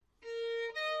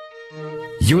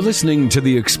You're listening to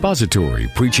the expository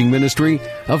preaching ministry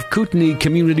of Kootenai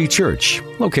Community Church,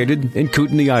 located in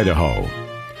Kootenai, Idaho.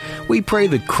 We pray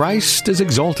that Christ is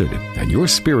exalted and your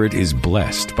spirit is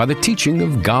blessed by the teaching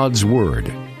of God's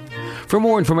Word. For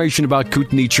more information about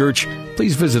Kootenai Church,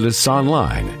 please visit us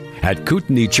online at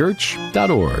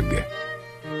kootenaichurch.org.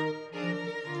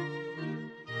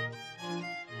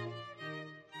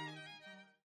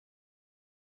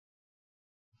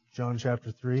 John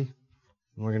chapter 3.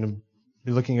 And we're going to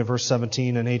be looking at verse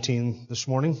 17 and 18 this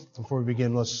morning. Before we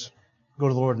begin, let's go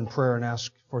to the Lord in prayer and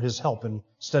ask for His help in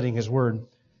studying His Word.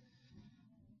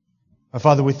 Our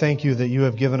Father, we thank You that You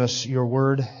have given us Your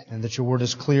Word and that Your Word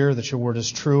is clear, that Your Word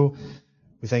is true.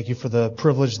 We thank You for the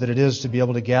privilege that it is to be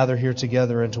able to gather here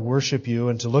together and to worship You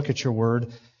and to look at Your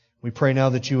Word. We pray now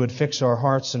that You would fix our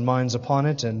hearts and minds upon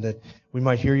it and that we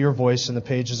might hear Your voice in the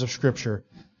pages of Scripture.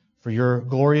 For Your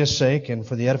glorious sake and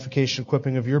for the edification and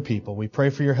equipping of Your people, we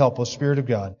pray for Your help, O Spirit of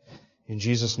God. In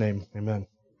Jesus' name, amen.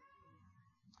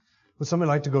 Would somebody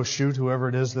like to go shoot whoever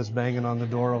it is that's banging on the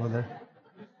door over there?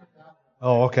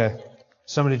 Oh, okay.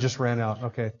 Somebody just ran out.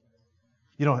 Okay.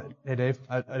 You don't... Hey, Dave,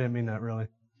 I didn't mean that, really.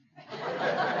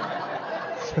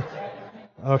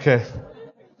 Okay.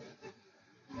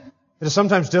 It is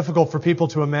sometimes difficult for people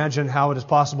to imagine how it is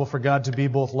possible for God to be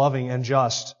both loving and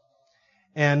just.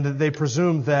 And they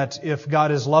presume that if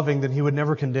God is loving, then He would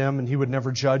never condemn and He would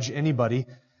never judge anybody.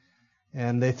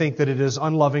 And they think that it is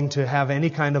unloving to have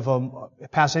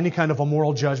pass any kind of a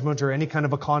moral judgment or any kind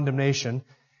of a condemnation.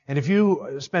 And if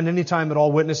you spend any time at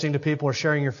all witnessing to people or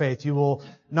sharing your faith, you will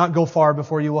not go far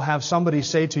before you will have somebody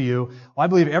say to you, well, I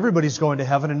believe everybody's going to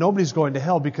heaven and nobody's going to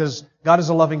hell because God is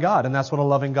a loving God. And that's what a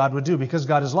loving God would do. Because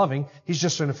God is loving, He's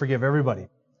just going to forgive everybody.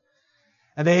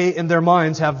 And they, in their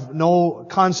minds, have no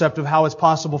concept of how it's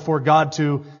possible for God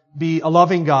to be a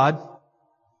loving God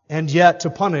and yet to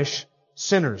punish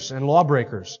sinners and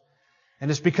lawbreakers.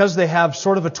 And it's because they have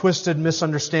sort of a twisted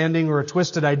misunderstanding or a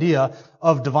twisted idea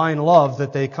of divine love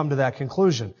that they come to that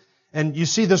conclusion. And you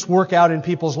see this work out in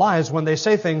people's lives when they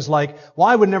say things like, well,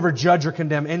 I would never judge or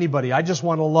condemn anybody. I just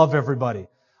want to love everybody.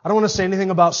 I don't want to say anything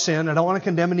about sin. I don't want to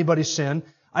condemn anybody's sin.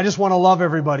 I just want to love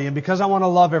everybody, and because I want to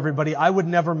love everybody, I would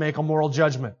never make a moral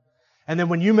judgment. And then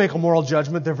when you make a moral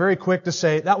judgment, they're very quick to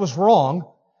say, that was wrong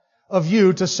of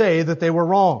you to say that they were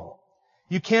wrong.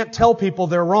 You can't tell people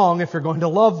they're wrong if you're going to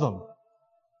love them.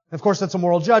 And of course, that's a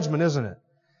moral judgment, isn't it?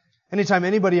 Anytime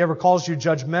anybody ever calls you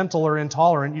judgmental or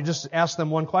intolerant, you just ask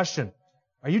them one question.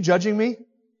 Are you judging me?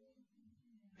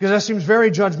 Because that seems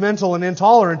very judgmental and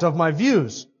intolerant of my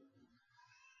views.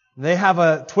 They have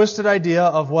a twisted idea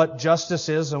of what justice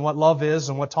is and what love is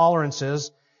and what tolerance is.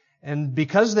 And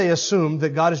because they assume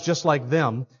that God is just like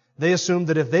them, they assume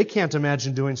that if they can't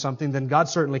imagine doing something, then God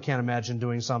certainly can't imagine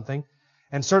doing something.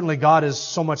 And certainly God is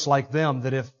so much like them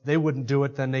that if they wouldn't do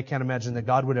it, then they can't imagine that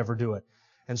God would ever do it.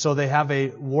 And so they have a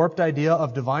warped idea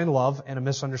of divine love and a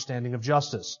misunderstanding of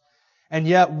justice. And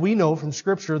yet we know from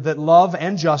Scripture that love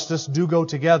and justice do go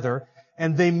together,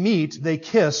 and they meet, they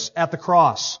kiss at the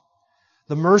cross.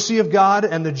 The mercy of God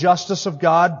and the justice of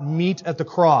God meet at the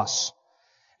cross.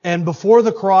 And before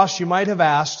the cross, you might have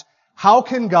asked, how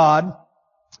can God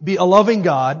be a loving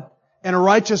God and a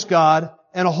righteous God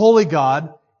and a holy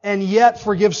God and yet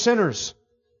forgive sinners?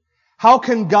 How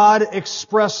can God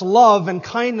express love and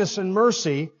kindness and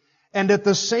mercy and at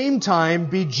the same time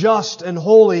be just and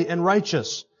holy and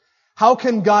righteous? How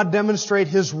can God demonstrate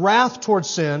His wrath towards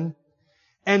sin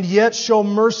and yet show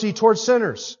mercy towards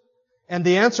sinners? And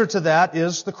the answer to that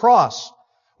is the cross,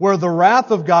 where the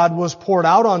wrath of God was poured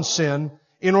out on sin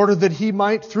in order that He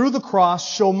might, through the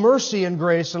cross, show mercy and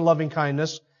grace and loving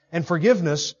kindness and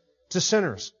forgiveness to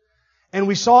sinners. And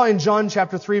we saw in John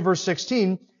chapter 3, verse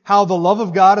 16, how the love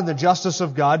of God and the justice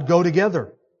of God go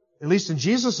together. At least in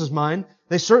Jesus' mind,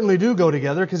 they certainly do go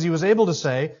together, because He was able to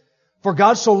say, for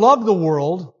God so loved the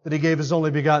world that He gave His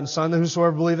only begotten Son, that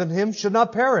whosoever believeth in Him should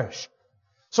not perish.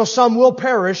 So some will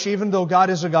perish, even though God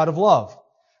is a God of love.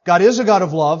 God is a God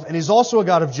of love, and He's also a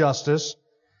God of justice.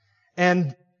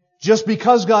 And just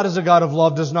because God is a God of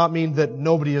love does not mean that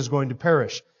nobody is going to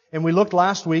perish. And we looked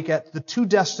last week at the two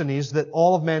destinies that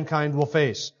all of mankind will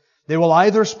face. They will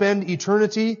either spend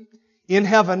eternity in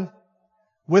heaven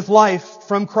with life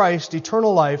from Christ,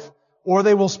 eternal life, or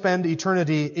they will spend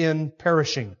eternity in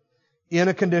perishing, in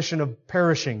a condition of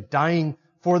perishing, dying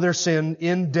for their sin,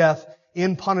 in death,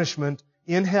 in punishment,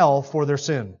 in hell for their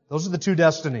sin. Those are the two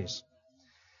destinies.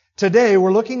 Today,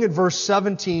 we're looking at verse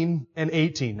 17 and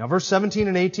 18. Now, verse 17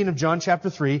 and 18 of John chapter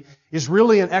 3 is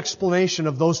really an explanation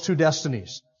of those two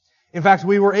destinies. In fact,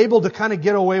 we were able to kind of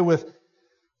get away with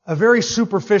a very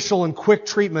superficial and quick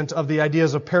treatment of the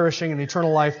ideas of perishing and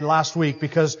eternal life last week,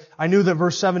 because I knew that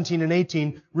verse 17 and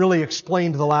 18 really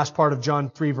explained the last part of John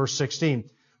 3 verse 16.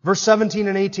 Verse 17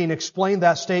 and 18 explained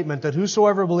that statement that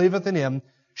whosoever believeth in Him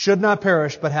should not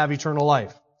perish but have eternal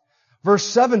life. Verse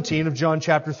 17 of John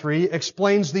chapter 3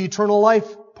 explains the eternal life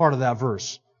part of that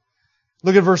verse.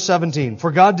 Look at verse 17.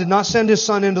 For God did not send His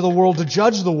Son into the world to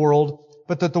judge the world,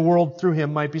 but that the world through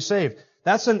Him might be saved.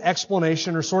 That's an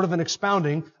explanation or sort of an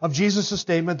expounding of Jesus'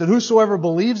 statement that whosoever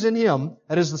believes in Him,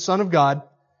 that is the Son of God,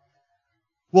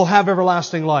 will have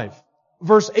everlasting life.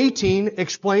 Verse 18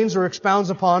 explains or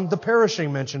expounds upon the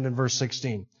perishing mentioned in verse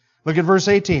 16. Look at verse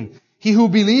 18. He who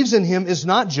believes in Him is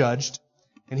not judged,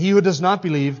 and he who does not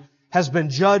believe has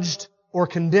been judged or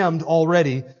condemned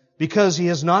already, because he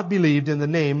has not believed in the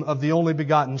name of the only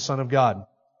begotten Son of God.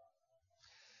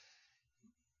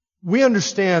 We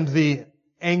understand the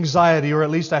anxiety, or at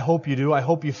least I hope you do. I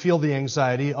hope you feel the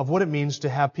anxiety of what it means to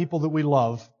have people that we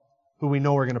love who we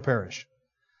know are going to perish.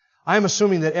 I am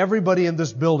assuming that everybody in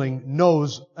this building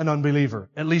knows an unbeliever,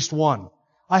 at least one.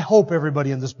 I hope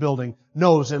everybody in this building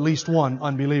knows at least one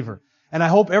unbeliever. And I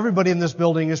hope everybody in this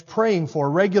building is praying for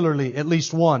regularly at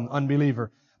least one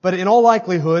unbeliever. But in all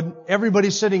likelihood, everybody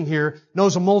sitting here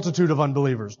knows a multitude of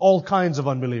unbelievers, all kinds of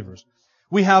unbelievers.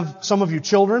 We have some of you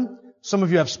children, some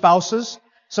of you have spouses,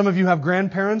 some of you have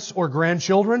grandparents or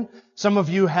grandchildren. Some of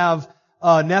you have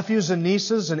nephews and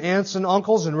nieces and aunts and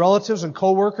uncles and relatives and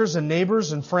coworkers and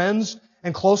neighbors and friends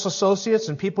and close associates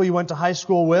and people you went to high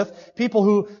school with. People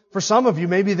who, for some of you,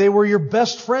 maybe they were your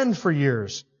best friend for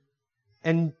years.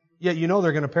 And yet you know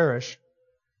they're going to perish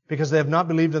because they have not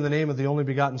believed in the name of the only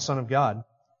begotten Son of God.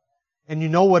 And you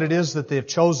know what it is that they have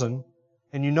chosen.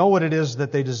 And you know what it is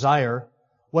that they desire.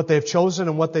 What they've chosen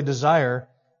and what they desire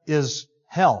is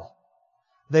hell.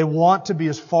 They want to be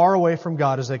as far away from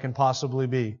God as they can possibly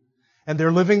be. And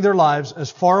they're living their lives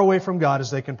as far away from God as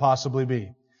they can possibly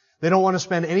be. They don't want to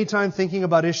spend any time thinking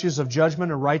about issues of judgment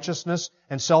and righteousness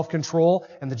and self-control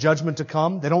and the judgment to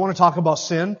come. They don't want to talk about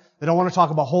sin. They don't want to talk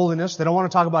about holiness. They don't want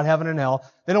to talk about heaven and hell.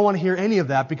 They don't want to hear any of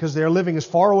that because they are living as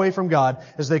far away from God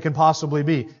as they can possibly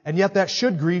be. And yet that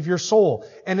should grieve your soul.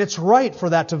 And it's right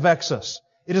for that to vex us.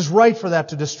 It is right for that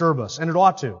to disturb us. And it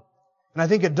ought to. And I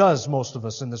think it does, most of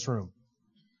us in this room.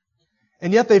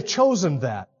 And yet they've chosen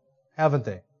that, haven't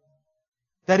they?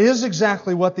 That is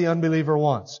exactly what the unbeliever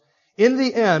wants. In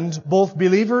the end, both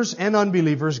believers and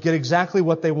unbelievers get exactly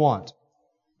what they want.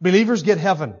 Believers get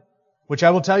heaven, which I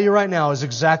will tell you right now is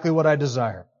exactly what I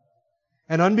desire.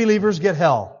 And unbelievers get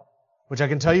hell, which I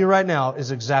can tell you right now is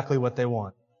exactly what they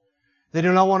want. They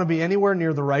do not want to be anywhere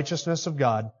near the righteousness of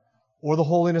God, or the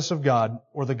holiness of God,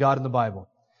 or the God in the Bible.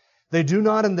 They do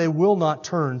not and they will not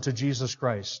turn to Jesus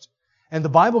Christ. And the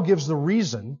Bible gives the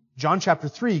reason, John chapter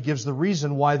 3 gives the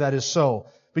reason why that is so,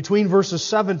 between verses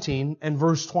 17 and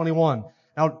verse 21.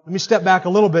 Now, let me step back a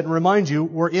little bit and remind you,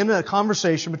 we're in a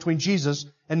conversation between Jesus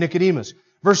and Nicodemus.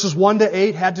 Verses 1 to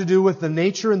 8 had to do with the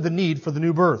nature and the need for the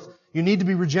new birth. You need to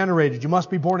be regenerated. You must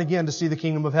be born again to see the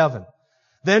kingdom of heaven.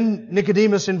 Then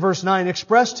Nicodemus in verse 9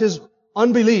 expressed his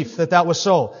unbelief that that was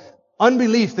so.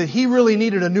 Unbelief that he really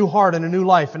needed a new heart and a new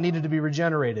life and needed to be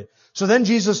regenerated. So then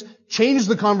Jesus changed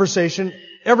the conversation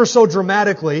ever so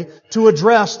dramatically to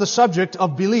address the subject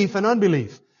of belief and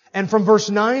unbelief. And from verse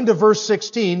 9 to verse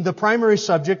 16, the primary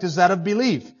subject is that of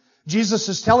belief. Jesus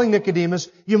is telling Nicodemus,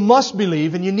 you must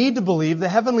believe and you need to believe the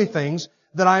heavenly things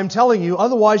that I am telling you,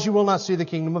 otherwise you will not see the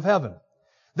kingdom of heaven.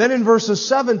 Then in verses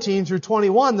 17 through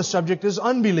 21, the subject is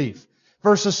unbelief.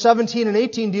 Verses 17 and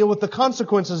 18 deal with the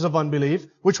consequences of unbelief,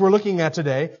 which we're looking at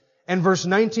today. And verse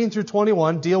 19 through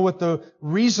 21 deal with the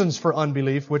reasons for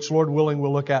unbelief, which Lord willing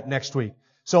we'll look at next week.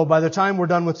 So by the time we're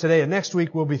done with today and next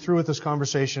week, we'll be through with this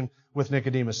conversation with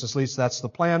Nicodemus. At least that's the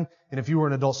plan. And if you were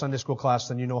in adult Sunday school class,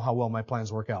 then you know how well my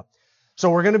plans work out.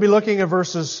 So we're going to be looking at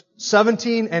verses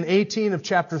 17 and 18 of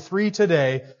chapter 3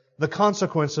 today, the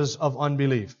consequences of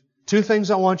unbelief. Two things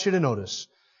I want you to notice.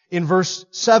 In verse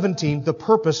 17, the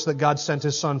purpose that God sent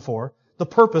His Son for, the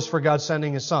purpose for God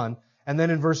sending His Son. And then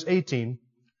in verse 18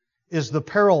 is the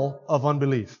peril of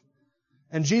unbelief.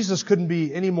 And Jesus couldn't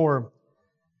be any more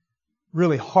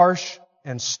really harsh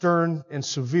and stern and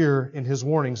severe in His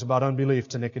warnings about unbelief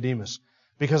to Nicodemus.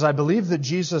 Because I believe that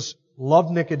Jesus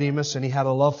loved Nicodemus and He had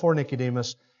a love for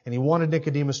Nicodemus and He wanted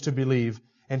Nicodemus to believe.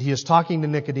 And He is talking to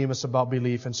Nicodemus about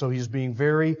belief. And so He's being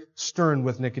very stern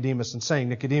with Nicodemus and saying,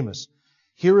 Nicodemus,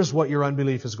 here is what your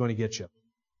unbelief is going to get you.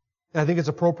 And I think it's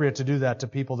appropriate to do that to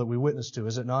people that we witness to,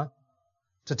 is it not?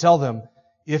 To tell them,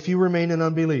 if you remain in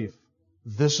unbelief,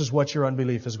 this is what your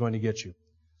unbelief is going to get you.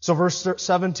 So verse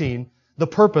 17, the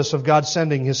purpose of God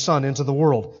sending His Son into the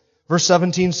world. Verse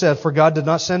 17 said, "For God did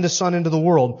not send His Son into the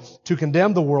world to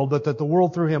condemn the world, but that the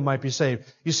world through Him might be saved."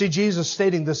 You see Jesus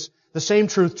stating the same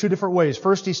truth two different ways.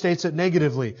 First, He states it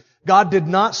negatively. God did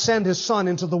not send His Son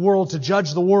into the world to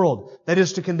judge the world. That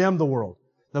is, to condemn the world.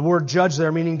 The word judge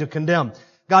there meaning to condemn.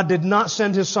 God did not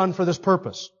send His Son for this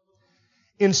purpose.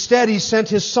 Instead, He sent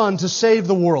His Son to save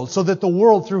the world, so that the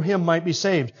world through Him might be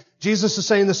saved. Jesus is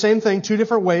saying the same thing two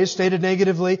different ways, stated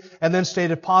negatively and then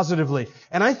stated positively.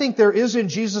 And I think there is in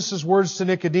Jesus' words to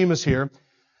Nicodemus here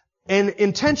an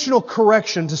intentional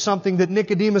correction to something that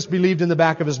Nicodemus believed in the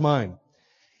back of his mind.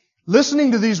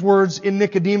 Listening to these words in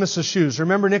Nicodemus' shoes.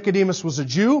 Remember, Nicodemus was a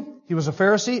Jew, he was a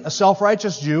Pharisee, a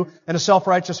self-righteous Jew, and a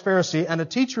self-righteous Pharisee, and a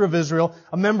teacher of Israel,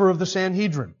 a member of the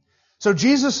Sanhedrin. So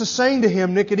Jesus is saying to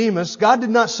him, Nicodemus, God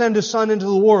did not send His Son into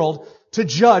the world to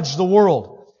judge the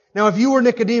world. Now, if you were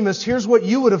Nicodemus, here's what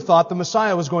you would have thought the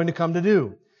Messiah was going to come to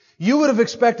do. You would have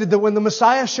expected that when the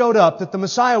Messiah showed up, that the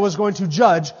Messiah was going to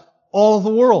judge all of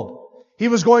the world. He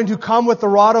was going to come with the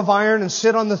rod of iron and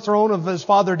sit on the throne of his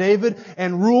father David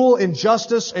and rule in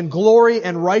justice and glory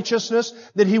and righteousness,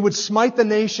 that He would smite the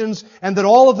nations and that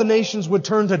all of the nations would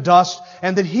turn to dust,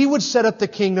 and that He would set up the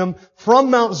kingdom from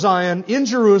Mount Zion in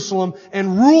Jerusalem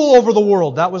and rule over the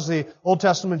world. That was the Old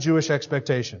Testament Jewish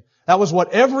expectation. That was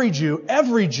what every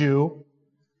Jew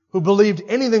who believed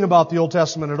anything about the Old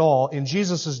Testament at all in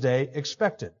Jesus' day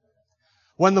expected.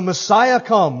 When the Messiah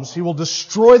comes, He will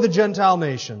destroy the Gentile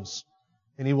nations,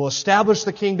 and He will establish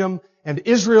the kingdom, and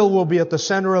Israel will be at the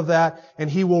center of that, and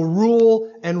He will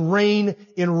rule and reign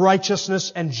in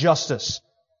righteousness and justice.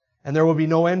 And there will be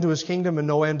no end to His kingdom and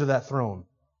no end to that throne.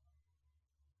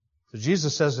 So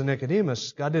Jesus says to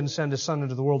Nicodemus, God didn't send His Son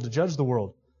into the world to judge the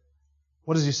world.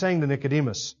 What is He saying to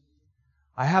Nicodemus?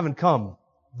 I haven't come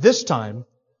this time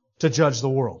to judge the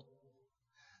world.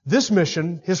 This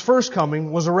mission, His first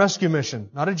coming, was a rescue mission,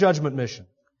 not a judgment mission.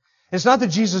 It's not that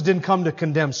Jesus didn't come to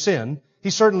condemn sin.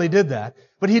 He certainly did that.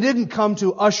 But He didn't come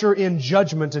to usher in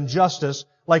judgment and justice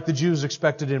like the Jews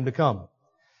expected Him to come.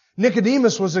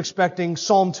 Nicodemus was expecting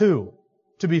Psalm 2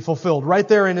 to be fulfilled right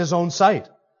there in his own sight.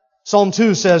 Psalm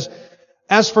 2 says,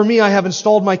 "As for me, I have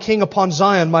installed my king upon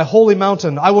Zion, my holy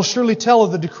mountain. I will surely tell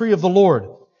of the decree of the Lord.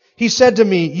 He said to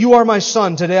me, You are my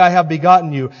son, today I have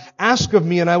begotten you. Ask of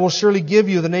me, and I will surely give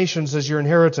you the nations as your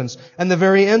inheritance, and the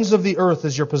very ends of the earth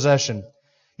as your possession.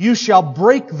 You shall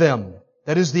break them,"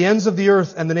 that is, the ends of the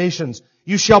earth and the nations.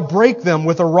 "You shall break them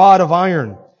with a rod of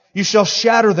iron. You shall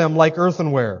shatter them like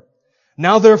earthenware.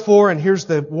 Now therefore," and here's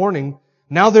the warning,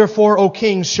 "Now therefore, O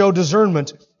kings, show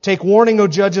discernment. Take warning, O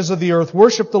judges of the earth.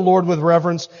 Worship the Lord with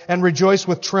reverence, and rejoice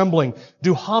with trembling.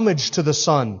 Do homage to the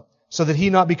Son, so that He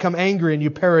not become angry and you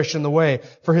perish in the way,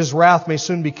 for His wrath may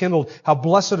soon be kindled. How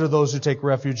blessed are those who take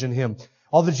refuge in Him."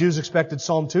 All the Jews expected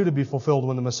Psalm 2 to be fulfilled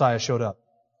when the Messiah showed up.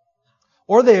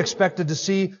 Or they expected to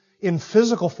see in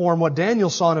physical form what Daniel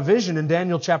saw in a vision in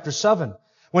Daniel chapter 7.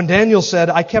 When Daniel said,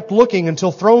 "I kept looking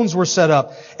until thrones were set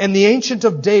up, and the Ancient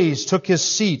of Days took His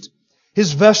seat.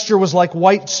 His vesture was like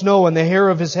white snow, and the hair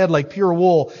of His head like pure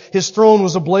wool. His throne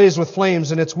was ablaze with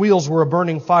flames, and its wheels were a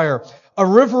burning fire. A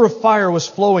river of fire was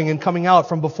flowing and coming out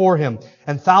from before Him,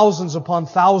 and thousands upon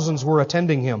thousands were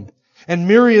attending Him. And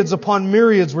myriads upon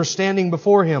myriads were standing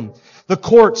before Him. The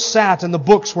court sat, and the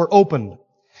books were opened.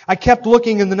 I kept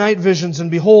looking in the night visions,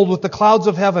 and behold, with the clouds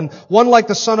of heaven, one like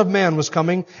the Son of Man was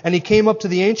coming, and He came up to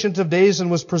the Ancient of Days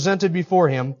and was presented before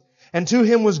Him. And to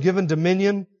Him was given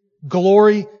dominion,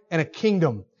 glory, and a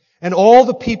kingdom. And all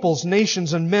the peoples,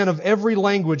 nations, and men of every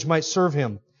language might serve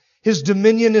Him. His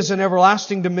dominion is an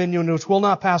everlasting dominion which will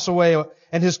not pass away,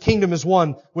 and His kingdom is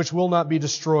one which will not be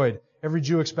destroyed. Every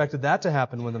Jew expected that to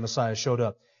happen when the Messiah showed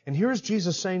up. And here's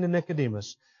Jesus saying to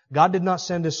Nicodemus, God did not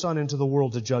send His Son into the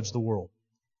world to judge the world.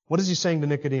 What is He saying to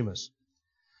Nicodemus?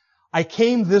 I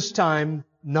came this time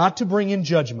not to bring in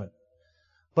judgment,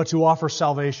 but to offer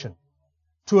salvation,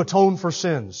 to atone for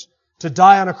sins, to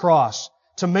die on a cross,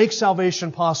 to make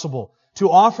salvation possible, to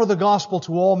offer the gospel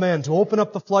to all men, to open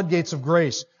up the floodgates of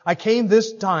grace. I came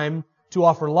this time to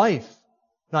offer life,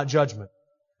 not judgment.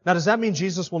 Now, does that mean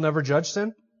Jesus will never judge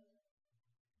sin?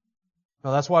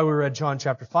 No, that's why we read John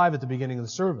chapter 5 at the beginning of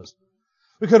the service.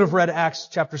 We could have read Acts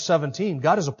chapter 17.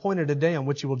 God has appointed a day on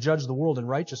which He will judge the world in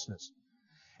righteousness.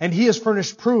 And He has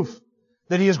furnished proof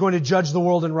that He is going to judge the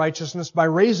world in righteousness by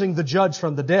raising the judge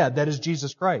from the dead, that is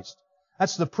Jesus Christ.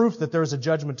 That's the proof that there is a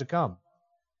judgment to come.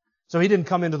 So He didn't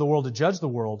come into the world to judge the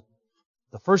world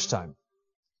the first time.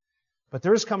 But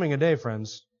there is coming a day,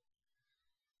 friends,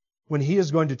 when He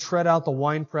is going to tread out the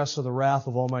winepress of the wrath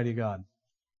of Almighty God.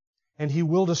 And He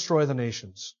will destroy the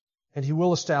nations. And He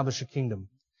will establish a kingdom.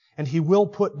 And He will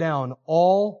put down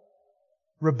all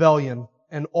rebellion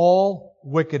and all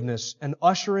wickedness and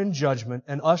usher in judgment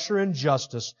and usher in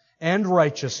justice and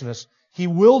righteousness. He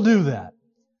will do that,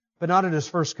 but not at His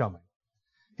first coming.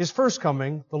 His first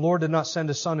coming, the Lord did not send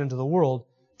His Son into the world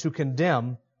to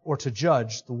condemn or to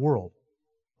judge the world,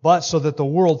 but so that the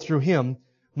world through Him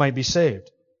might be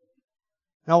saved.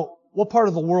 Now, what part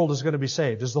of the world is going to be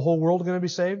saved? Is the whole world going to be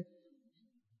saved?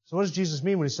 So what does Jesus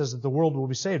mean when He says that the world will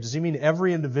be saved? Does He mean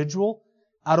every individual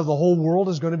out of the whole world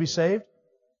is going to be saved?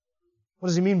 What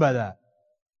does He mean by that?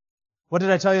 What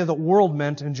did I tell you that world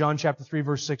meant in John chapter 3,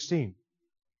 verse 16?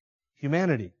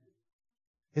 Humanity.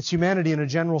 It's humanity in a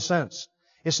general sense.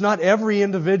 It's not every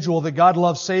individual that God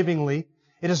loves savingly.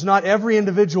 It is not every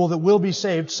individual that will be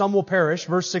saved. Some will perish.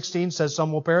 Verse 16 says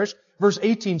some will perish. Verse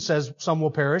 18 says some will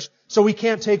perish. So we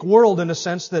can't take world in a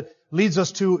sense that leads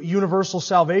us to universal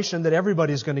salvation, that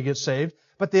everybody's going to get saved.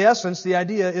 But the essence, the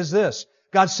idea is this.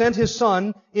 God sent His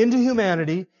Son into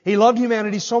humanity. He loved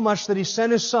humanity so much that He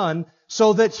sent His Son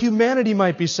so that humanity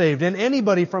might be saved, and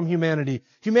anybody from humanity.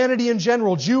 Humanity in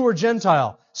general, Jew or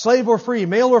Gentile, slave or free,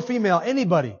 male or female,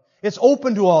 anybody. It's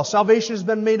open to all. Salvation has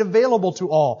been made available to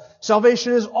all.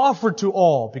 Salvation is offered to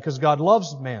all because God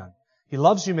loves man. He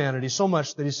loves humanity so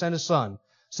much that He sent His Son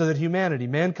so that humanity,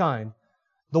 mankind,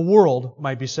 the world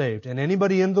might be saved. And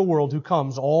anybody in the world who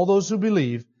comes, all those who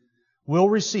believe, will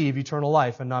receive eternal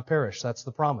life and not perish. That's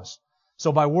the promise.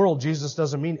 So by world, Jesus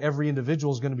doesn't mean every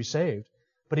individual is going to be saved,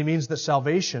 but He means that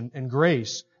salvation and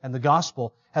grace and the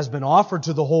gospel has been offered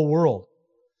to the whole world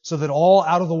so that all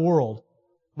out of the world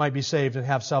might be saved and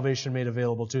have salvation made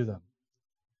available to them.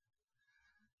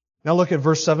 Now look at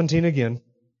verse 17 again.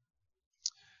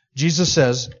 Jesus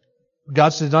says,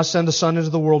 God did not send the Son into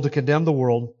the world to condemn the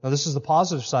world. Now this is the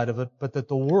positive side of it, but that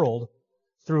the world,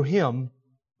 through Him,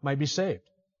 might be saved.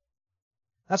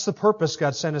 That's the purpose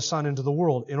God sent His Son into the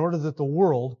world, in order that the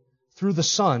world, through the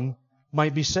Son,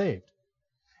 might be saved.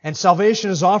 And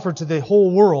salvation is offered to the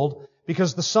whole world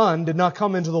because the Son did not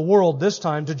come into the world this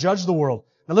time to judge the world.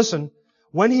 Now listen,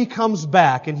 when He comes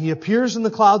back and He appears in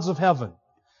the clouds of heaven,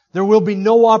 there will be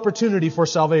no opportunity for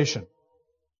salvation.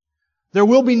 There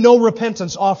will be no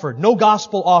repentance offered, no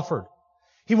gospel offered.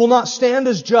 He will not stand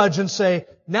as judge and say,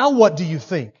 now what do you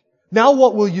think? Now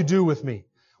what will you do with me?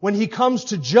 When He comes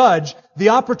to judge, the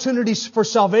opportunities for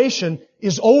salvation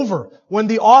is over. When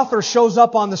the author shows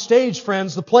up on the stage,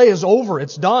 friends, the play is over.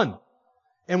 It's done.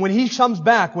 And when He comes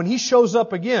back, when He shows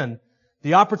up again,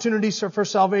 the opportunities for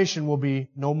salvation will be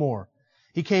no more.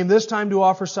 He came this time to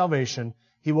offer salvation.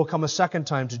 He will come a second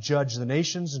time to judge the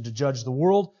nations and to judge the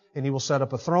world, and He will set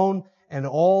up a throne, and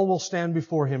all will stand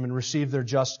before Him and receive their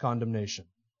just condemnation.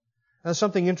 Now, there's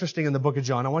something interesting in the book of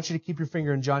John. I want you to keep your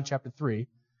finger in John chapter 3.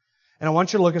 And I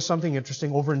want you to look at something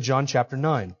interesting over in John chapter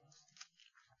 9.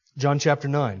 John chapter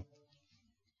 9.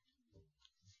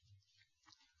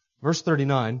 Verse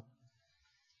 39.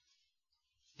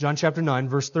 John chapter 9,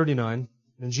 verse 39.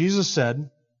 And Jesus said,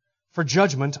 for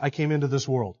judgment I came into this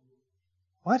world.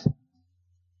 What?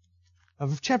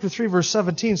 Chapter 3, verse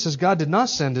 17 says God did not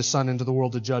send His Son into the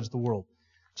world to judge the world.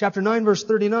 Chapter 9, verse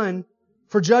 39,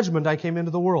 for judgment I came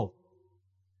into the world.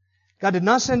 God did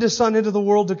not send His Son into the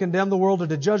world to condemn the world or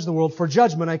to judge the world. For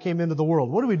judgment I came into the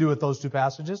world. What do we do with those two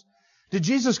passages? Did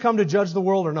Jesus come to judge the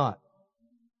world or not?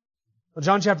 Well,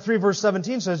 John chapter 3, verse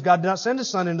 17 says God did not send His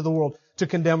Son into the world to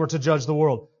condemn or to judge the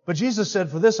world. But Jesus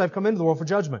said, for this I've come into the world for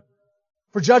judgment.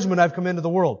 For judgment I've come into the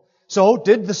world. So,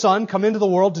 did the Son come into the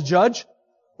world to judge?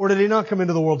 Or did He not come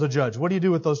into the world to judge? What do you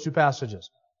do with those two passages?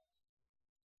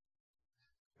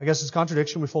 I guess it's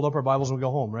contradiction. We fold up our Bibles and we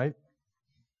go home, right?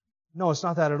 No, it's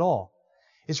not that at all.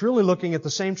 It's really looking at the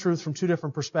same truth from two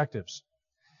different perspectives.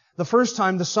 The first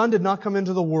time, the Son did not come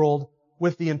into the world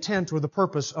with the intent or the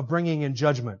purpose of bringing in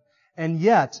judgment. And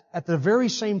yet, at the very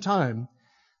same time,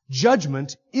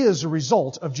 judgment is a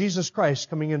result of Jesus Christ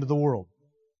coming into the world.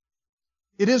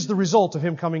 It is the result of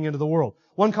Him coming into the world.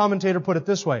 One commentator put it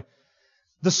this way.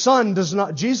 The Son does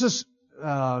not, Jesus,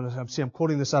 I'm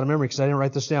quoting this out of memory because I didn't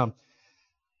write this down.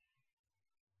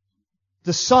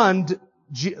 The Son,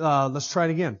 let's try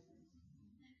it again.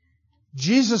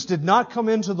 Jesus did not come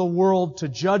into the world to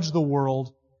judge the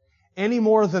world any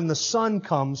more than the sun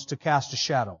comes to cast a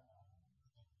shadow.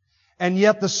 And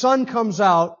yet the sun comes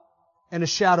out and a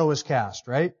shadow is cast,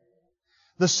 right?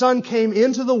 The Son came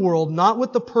into the world not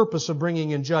with the purpose of bringing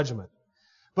in judgment,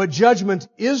 but judgment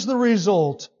is the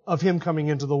result of Him coming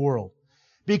into the world.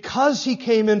 Because He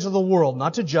came into the world,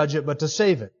 not to judge it, but to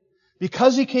save it.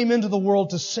 Because He came into the world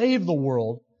to save the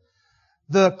world,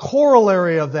 the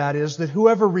corollary of that is that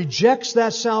whoever rejects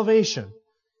that salvation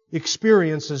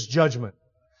experiences judgment.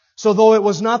 So though it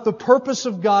was not the purpose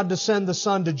of God to send the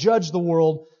Son to judge the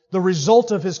world, The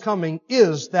result of His coming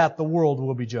is that the world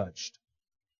will be judged.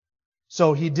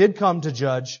 So He did come to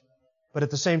judge, but at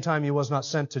the same time He was not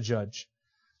sent to judge.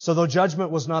 So though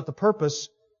judgment was not the purpose,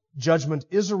 judgment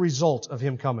is a result of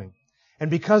Him coming. And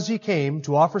because He came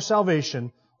to offer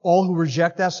salvation, all who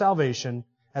reject that salvation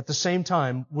at the same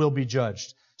time will be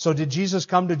judged. So did Jesus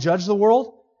come to judge the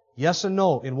world? Yes and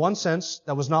no. In one sense,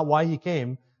 that was not why He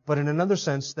came, but in another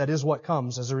sense, that is what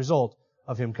comes as a result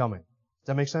of Him coming. Does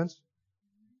that make sense?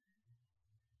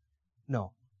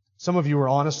 No. Some of you are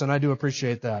honest, and I do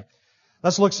appreciate that.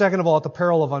 Let's look second of all at the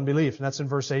peril of unbelief, and that's in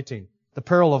verse 18. The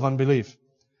peril of unbelief.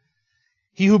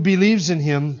 He who believes in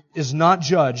Him is not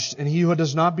judged, and he who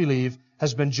does not believe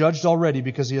has been judged already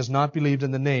because he has not believed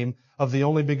in the name of the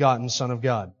only begotten Son of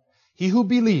God. He who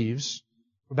believes,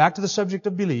 we're back to the subject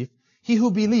of belief, he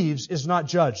who believes is not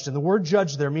judged. And the word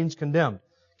judged there means condemned.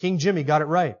 King Jimmy got it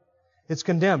right. It's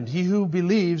condemned. He who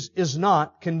believes is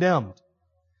not condemned.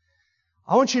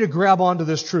 I want you to grab onto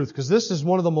this truth, because this is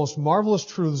one of the most marvelous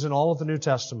truths in all of the New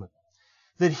Testament.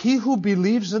 That he who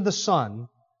believes in the Son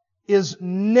is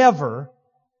never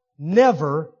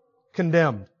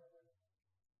condemned.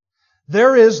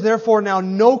 There is, therefore, now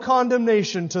no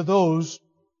condemnation to those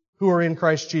who are in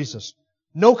Christ Jesus.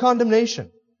 No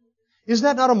condemnation. Is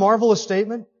that not a marvelous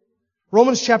statement?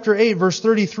 Romans chapter 8, verse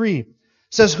 33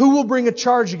 says, who will bring a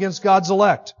charge against God's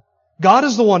elect? God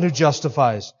is the one who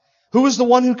justifies. Who is the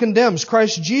one who condemns?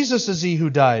 Christ Jesus is He who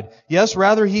died. Yes,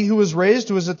 rather He who was raised,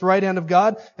 who is at the right hand of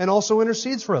God, and also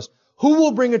intercedes for us. Who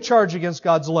will bring a charge against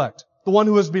God's elect? The one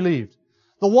who has believed.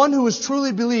 The one who has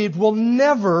truly believed will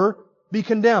never be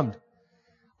condemned.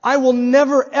 I will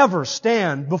never ever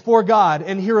stand before God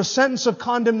and hear a sentence of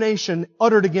condemnation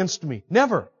uttered against me.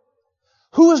 Never.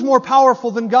 Who is more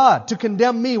powerful than God to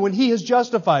condemn me when He has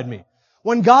justified me?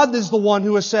 When God is the one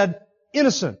who has said,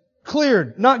 innocent,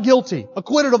 cleared, not guilty,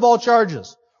 acquitted of all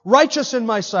charges, righteous in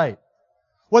my sight.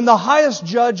 When the highest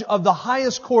judge of the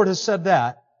highest court has said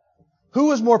that,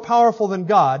 who is more powerful than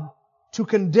God to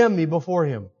condemn me before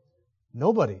Him?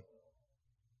 Nobody.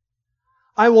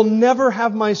 I will never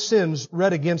have my sins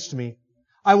read against me.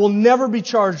 I will never be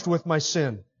charged with my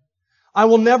sin. I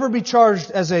will never be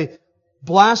charged as a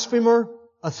blasphemer,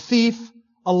 a thief,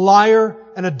 a liar,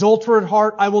 an adulterer at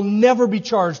heart. I will never be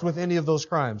charged with any of those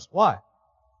crimes. Why?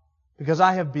 Because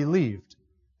I have believed,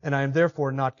 and I am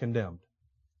therefore not condemned.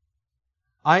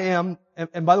 I am,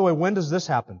 and by the way, when does this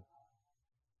happen?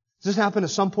 Does this happen at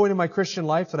some point in my Christian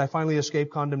life that I finally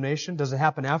escape condemnation? Does it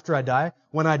happen after I die?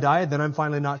 When I die, then I'm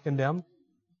finally not condemned?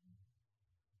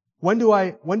 When do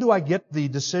I get the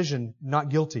decision not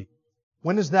guilty?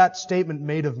 When is that statement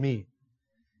made of me?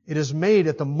 It is made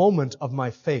at the moment of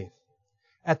my faith.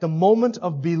 At the moment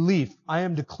of belief, I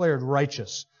am declared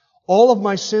righteous. All of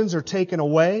my sins are taken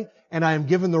away, and I am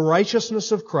given the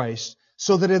righteousness of Christ,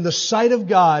 so that in the sight of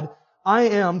God, I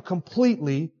am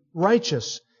completely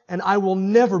righteous, and I will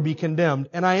never be condemned,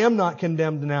 and I am not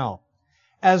condemned now.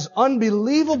 As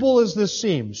unbelievable as this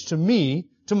seems to me,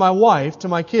 to my wife, to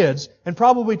my kids, and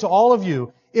probably to all of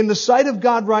you, in the sight of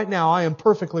God right now, I am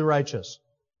perfectly righteous.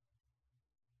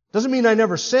 Doesn't mean I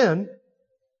never sin.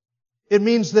 It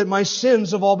means that my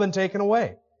sins have all been taken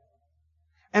away.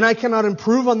 And I cannot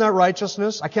improve on that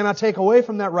righteousness. I cannot take away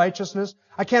from that righteousness.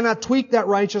 I cannot tweak that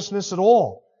righteousness at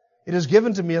all. It is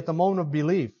given to me at the moment of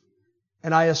belief.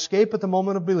 And I escape at the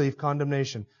moment of belief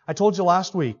condemnation. I told you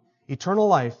last week, eternal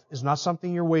life is not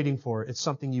something you're waiting for. It's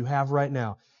something you have right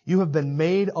now. You have been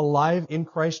made alive in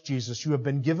Christ Jesus. You have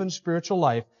been given spiritual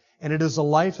life, and it is a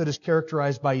life that is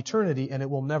characterized by eternity, and it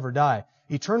will never die.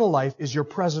 Eternal life is your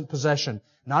present possession,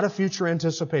 not a future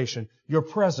anticipation, your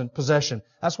present possession.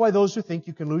 That's why those who think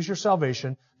you can lose your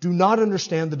salvation do not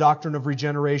understand the doctrine of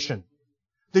regeneration.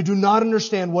 They do not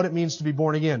understand what it means to be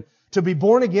born again. To be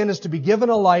born again is to be given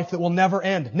a life that will never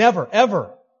end. Never,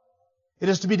 ever. It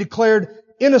is to be declared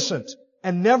innocent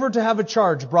and never to have a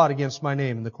charge brought against my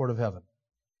name in the court of heaven.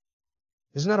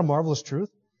 Isn't that a marvelous truth?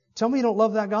 Tell me you don't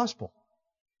love that gospel.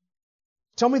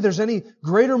 Tell me there's any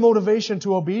greater motivation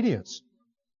to obedience.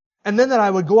 And then that I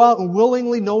would go out and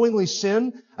willingly, knowingly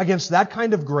sin against that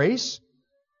kind of grace?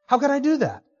 How could I do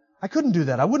that? I couldn't do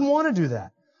that. I wouldn't want to do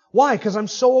that. Why? Because I'm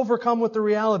so overcome with the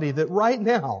reality that right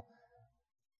now,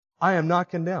 I am not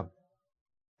condemned.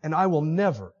 And I will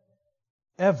never,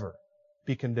 ever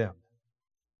be condemned.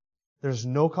 There's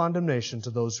no condemnation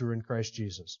to those who are in Christ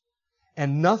Jesus.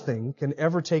 And nothing can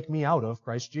ever take me out of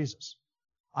Christ Jesus.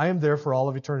 I am there for all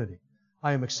of eternity.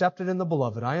 I am accepted in the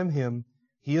Beloved. I am Him.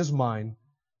 He is mine.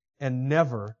 And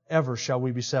never, ever shall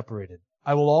we be separated.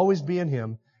 I will always be in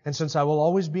Him. And since I will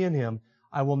always be in Him,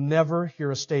 I will never hear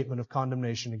a statement of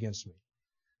condemnation against me.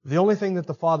 The only thing that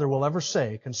the Father will ever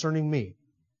say concerning me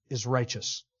is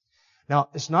righteous. Now,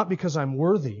 it's not because I'm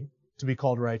worthy to be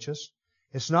called righteous.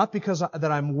 It's not because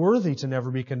that I'm worthy to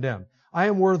never be condemned. I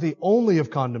am worthy only of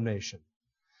condemnation.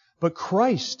 But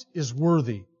Christ is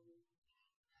worthy.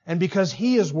 And because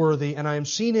He is worthy and I am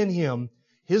seen in Him,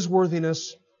 His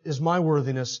worthiness is my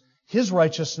worthiness. His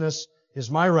righteousness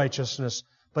is my righteousness.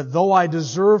 But though I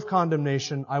deserve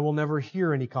condemnation, I will never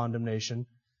hear any condemnation,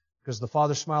 because the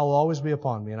Father's smile will always be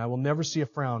upon me, and I will never see a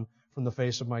frown from the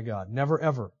face of my God. Never,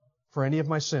 ever, for any of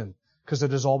my sin, because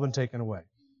it has all been taken away.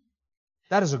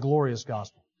 That is a glorious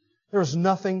gospel. There is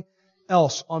nothing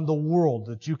else on the world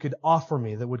that you could offer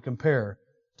me that would compare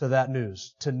to that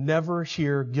news, to never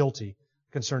hear guilty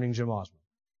concerning Jim Osmond.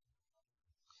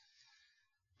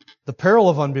 The peril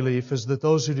of unbelief is that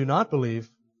those who do not believe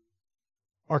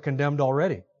are condemned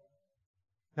already.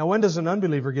 Now, when does an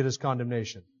unbeliever get his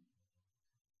condemnation?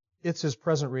 It's his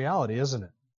present reality, isn't it?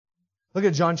 Look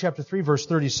at John chapter 3, verse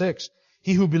 36.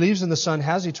 He who believes in the Son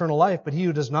has eternal life, but he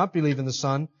who does not believe in the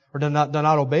Son, or does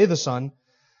not obey the Son,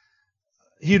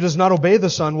 he who does not obey the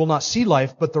Son will not see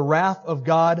life, but the wrath of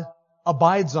God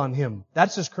abides on him.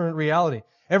 That's his current reality.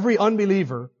 Every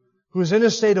unbeliever who is in a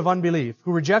state of unbelief,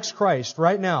 who rejects Christ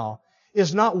right now,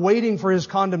 is not waiting for his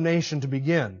condemnation to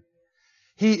begin.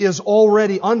 He is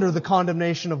already under the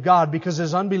condemnation of God because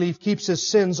his unbelief keeps his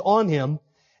sins on him,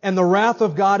 and the wrath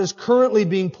of God is currently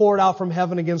being poured out from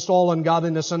heaven against all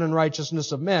ungodliness and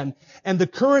unrighteousness of men. And the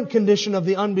current condition of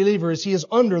the unbeliever is he is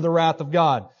under the wrath of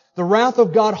God. The wrath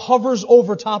of God hovers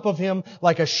over top of him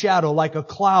like a shadow, like a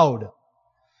cloud.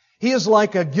 He is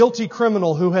like a guilty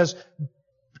criminal who has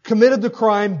committed the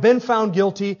crime, been found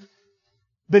guilty,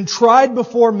 been tried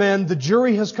before men, the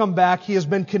jury has come back, he has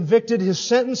been convicted, his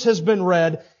sentence has been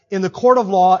read in the court of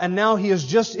law, and now he is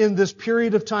just in this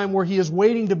period of time where he is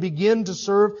waiting to begin to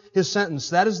serve his sentence.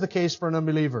 That is the case for an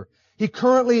unbeliever. He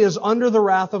currently is under the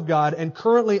wrath of God and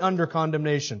currently under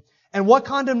condemnation. And what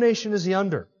condemnation is he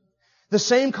under? The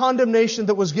same condemnation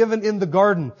that was given in the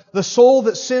garden. The soul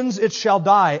that sins, it shall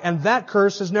die. And that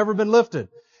curse has never been lifted.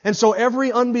 And so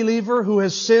every unbeliever who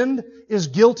has sinned is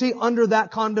guilty under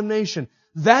that condemnation.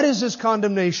 That is his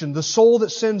condemnation. The soul that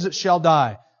sins, it shall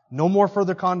die. No more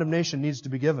further condemnation needs to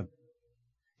be given.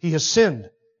 He has sinned,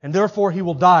 and therefore he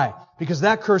will die, because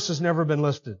that curse has never been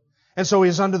lifted. And so he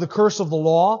is under the curse of the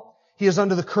law. He is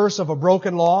under the curse of a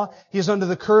broken law. He is under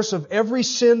the curse of every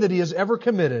sin that he has ever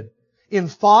committed in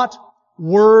thought,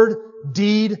 word,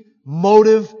 deed,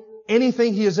 motive,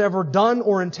 anything he has ever done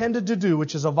or intended to do,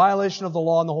 which is a violation of the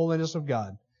law and the holiness of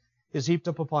God, is heaped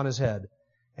up upon his head,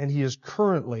 and he is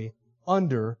currently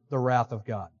under the wrath of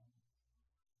God.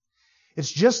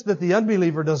 It's just that the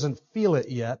unbeliever doesn't feel it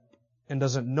yet and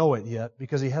doesn't know it yet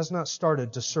because he has not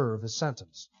started to serve his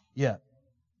sentence yet.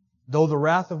 Though the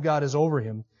wrath of God is over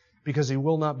him because he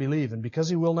will not believe. And because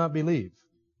he will not believe,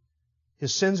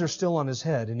 his sins are still on his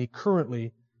head and he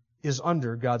currently is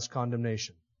under God's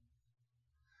condemnation.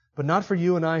 But not for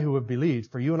you and I who have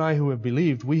believed. For you and I who have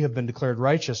believed, we have been declared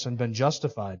righteous and been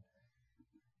justified.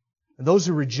 And those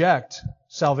who reject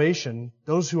salvation,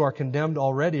 those who are condemned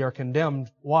already are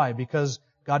condemned. Why? Because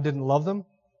God didn't love them?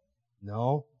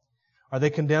 No. Are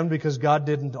they condemned because God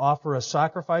didn't offer a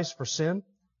sacrifice for sin?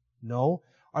 No.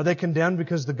 Are they condemned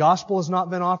because the gospel has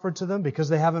not been offered to them? Because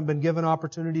they haven't been given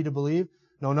opportunity to believe?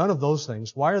 No, none of those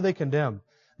things. Why are they condemned?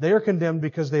 They are condemned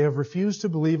because they have refused to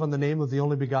believe on the name of the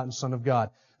only begotten Son of God.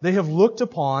 They have looked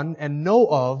upon and know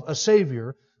of a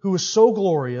Savior who is so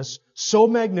glorious, so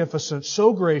magnificent,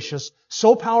 so gracious,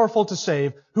 so powerful to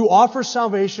save, who offers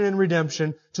salvation and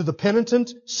redemption to the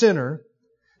penitent sinner.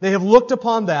 They have looked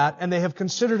upon that and they have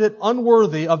considered it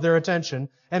unworthy of their attention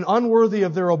and unworthy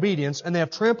of their obedience, and they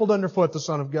have trampled underfoot the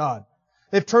Son of God.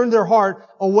 They've turned their heart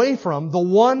away from the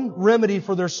one remedy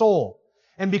for their soul.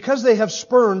 And because they have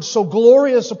spurned so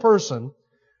glorious a person,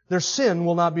 their sin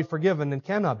will not be forgiven and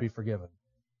cannot be forgiven,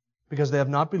 because they have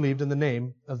not believed in the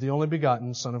name of the only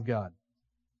begotten Son of God.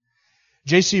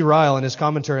 J.C. Ryle, in his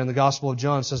commentary on the Gospel of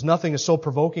John, says, nothing is so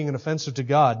provoking and offensive to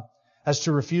God as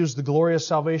to refuse the glorious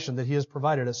salvation that He has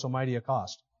provided at so mighty a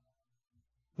cost.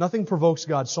 Nothing provokes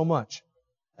God so much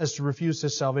as to refuse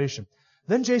His salvation.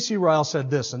 Then J.C. Ryle said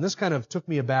this, and this kind of took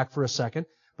me aback for a second,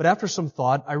 but after some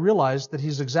thought, I realized that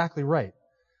he's exactly right.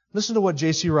 Listen to what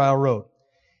J.C. Ryle wrote.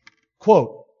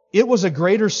 Quote, it was a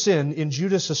greater sin in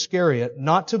Judas Iscariot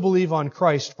not to believe on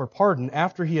Christ for pardon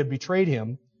after he had betrayed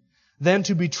Him than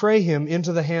to betray Him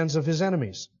into the hands of His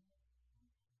enemies.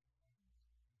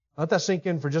 Let that sink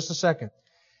in for just a second.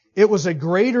 It was a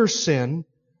greater sin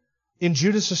in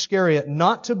Judas Iscariot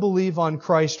not to believe on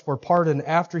Christ for pardon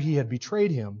after he had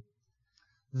betrayed Him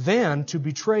than to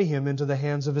betray Him into the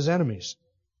hands of His enemies.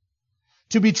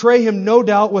 To betray him, no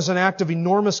doubt, was an act of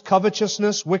enormous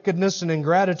covetousness, wickedness, and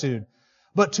ingratitude.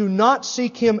 But to not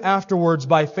seek him afterwards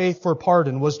by faith for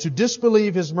pardon was to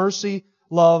disbelieve his mercy,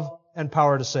 love, and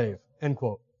power to save. End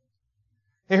quote.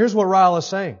 Hey, here's what Ryle is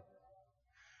saying.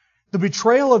 The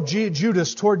betrayal of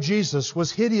Judas toward Jesus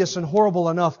was hideous and horrible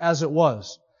enough as it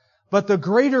was. But the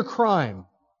greater crime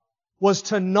was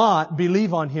to not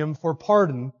believe on him for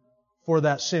pardon for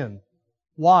that sin.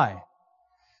 Why?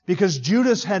 Because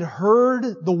Judas had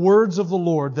heard the words of the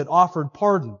Lord that offered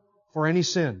pardon for any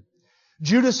sin.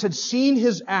 Judas had seen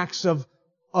his acts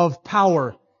of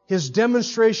power, his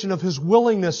demonstration of his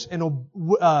willingness and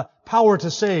power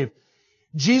to save.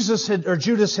 Judas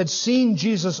had seen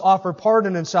Jesus offer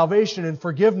pardon and salvation and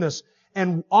forgiveness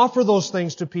and offer those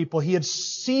things to people. He had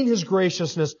seen his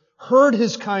graciousness, heard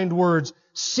his kind words,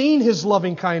 seen his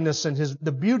loving kindness and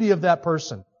the beauty of that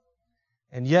person.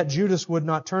 And yet Judas would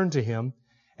not turn to him.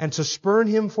 And to spurn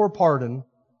him for pardon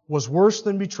was worse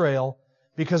than betrayal,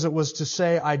 because it was to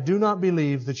say, I do not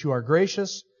believe that you are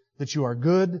gracious, that you are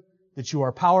good, that you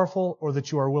are powerful, or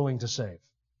that you are willing to save.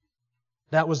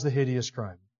 That was the hideous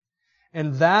crime.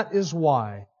 And that is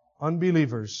why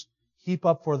unbelievers heap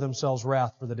up for themselves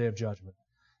wrath for the day of judgment,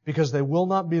 because they will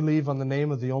not believe on the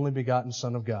name of the only begotten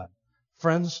Son of God.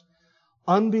 Friends,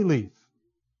 unbelief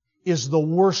is the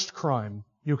worst crime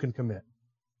you can commit.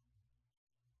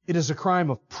 It is a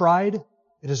crime of pride.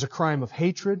 It is a crime of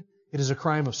hatred. It is a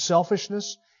crime of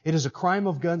selfishness. It is a crime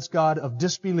against God of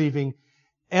disbelieving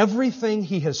everything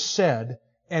He has said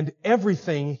and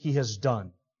everything He has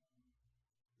done.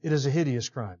 It is a hideous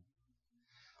crime.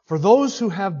 For those who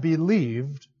have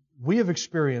believed, we have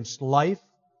experienced life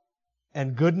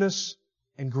and goodness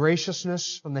and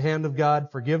graciousness from the hand of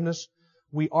God, forgiveness.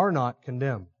 We are not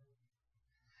condemned.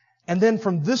 And then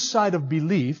from this side of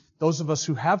belief, those of us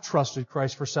who have trusted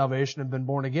Christ for salvation and been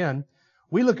born again,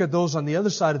 we look at those on the other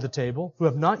side of the table who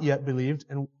have not yet believed,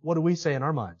 and what do we say in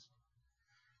our minds?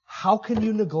 How can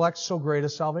you neglect so great a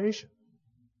salvation?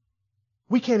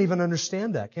 We can't even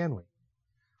understand that, can we?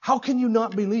 How can you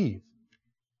not believe?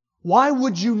 Why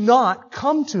would you not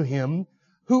come to Him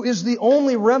who is the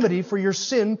only remedy for your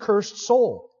sin-cursed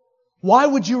soul? Why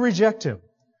would you reject Him?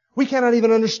 We cannot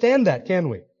even understand that, can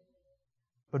we?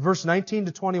 But verse 19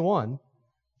 to 21,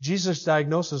 Jesus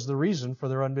diagnoses the reason for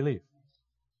their unbelief.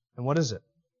 And what is it?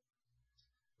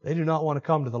 They do not want to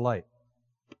come to the light.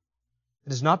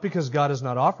 It is not because God has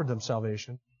not offered them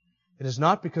salvation. It is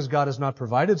not because God has not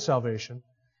provided salvation.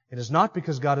 It is not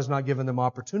because God has not given them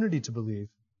opportunity to believe.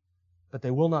 But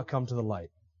they will not come to the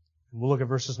light. And we'll look at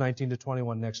verses 19 to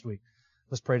 21 next week.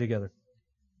 Let's pray together.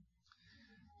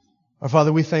 Our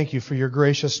Father, we thank You for Your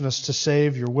graciousness to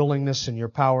save, Your willingness and Your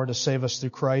power to save us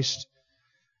through Christ.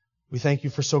 We thank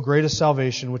You for so great a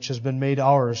salvation which has been made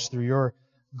ours through Your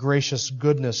gracious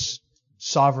goodness,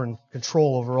 sovereign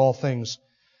control over all things.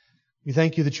 We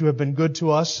thank You that You have been good to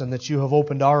us and that You have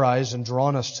opened our eyes and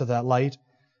drawn us to that light.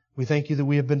 We thank You that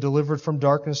we have been delivered from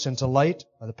darkness into light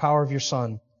by the power of Your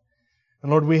Son. And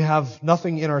Lord, we have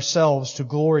nothing in ourselves to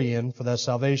glory in for that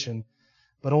salvation,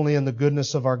 but only in the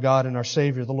goodness of our God and our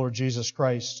Savior, the Lord Jesus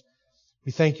Christ.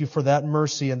 We thank You for that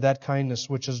mercy and that kindness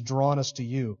which has drawn us to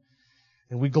You.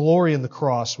 And we glory in the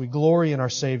cross. We glory in our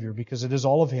Savior because it is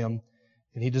all of Him,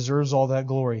 and He deserves all that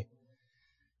glory.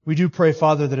 We do pray,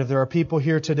 Father, that if there are people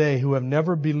here today who have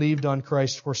never believed on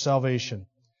Christ for salvation,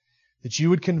 that You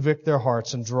would convict their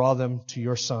hearts and draw them to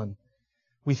Your Son.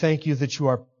 We thank You that You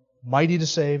are mighty to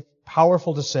save,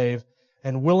 powerful to save,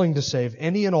 and willing to save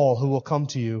any and all who will come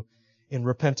to You in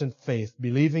repentant faith,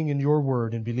 believing in Your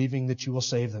word and believing that You will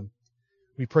save them.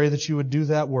 We pray that You would do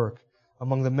that work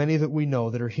among the many that we know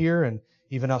that are here and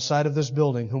even outside of this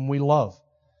building, whom we love,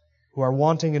 who are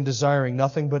wanting and desiring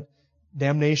nothing but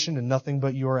damnation and nothing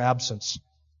but Your absence.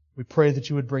 We pray that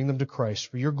You would bring them to Christ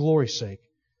for Your glory's sake,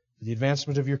 for the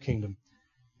advancement of Your kingdom.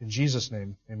 In Jesus'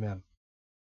 name, amen.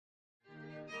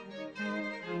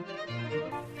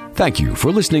 Thank you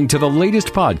for listening to the latest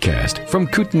podcast from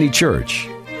Kootenai Church.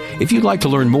 If you'd like to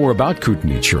learn more about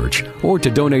Kootenai Church or to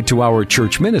donate to our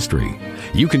church ministry,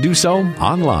 you can do so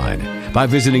online by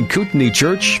visiting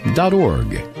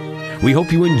kootenaichurch.org. We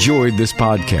hope you enjoyed this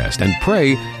podcast and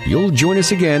pray you'll join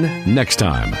us again next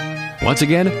time. Once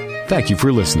again, thank you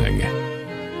for listening.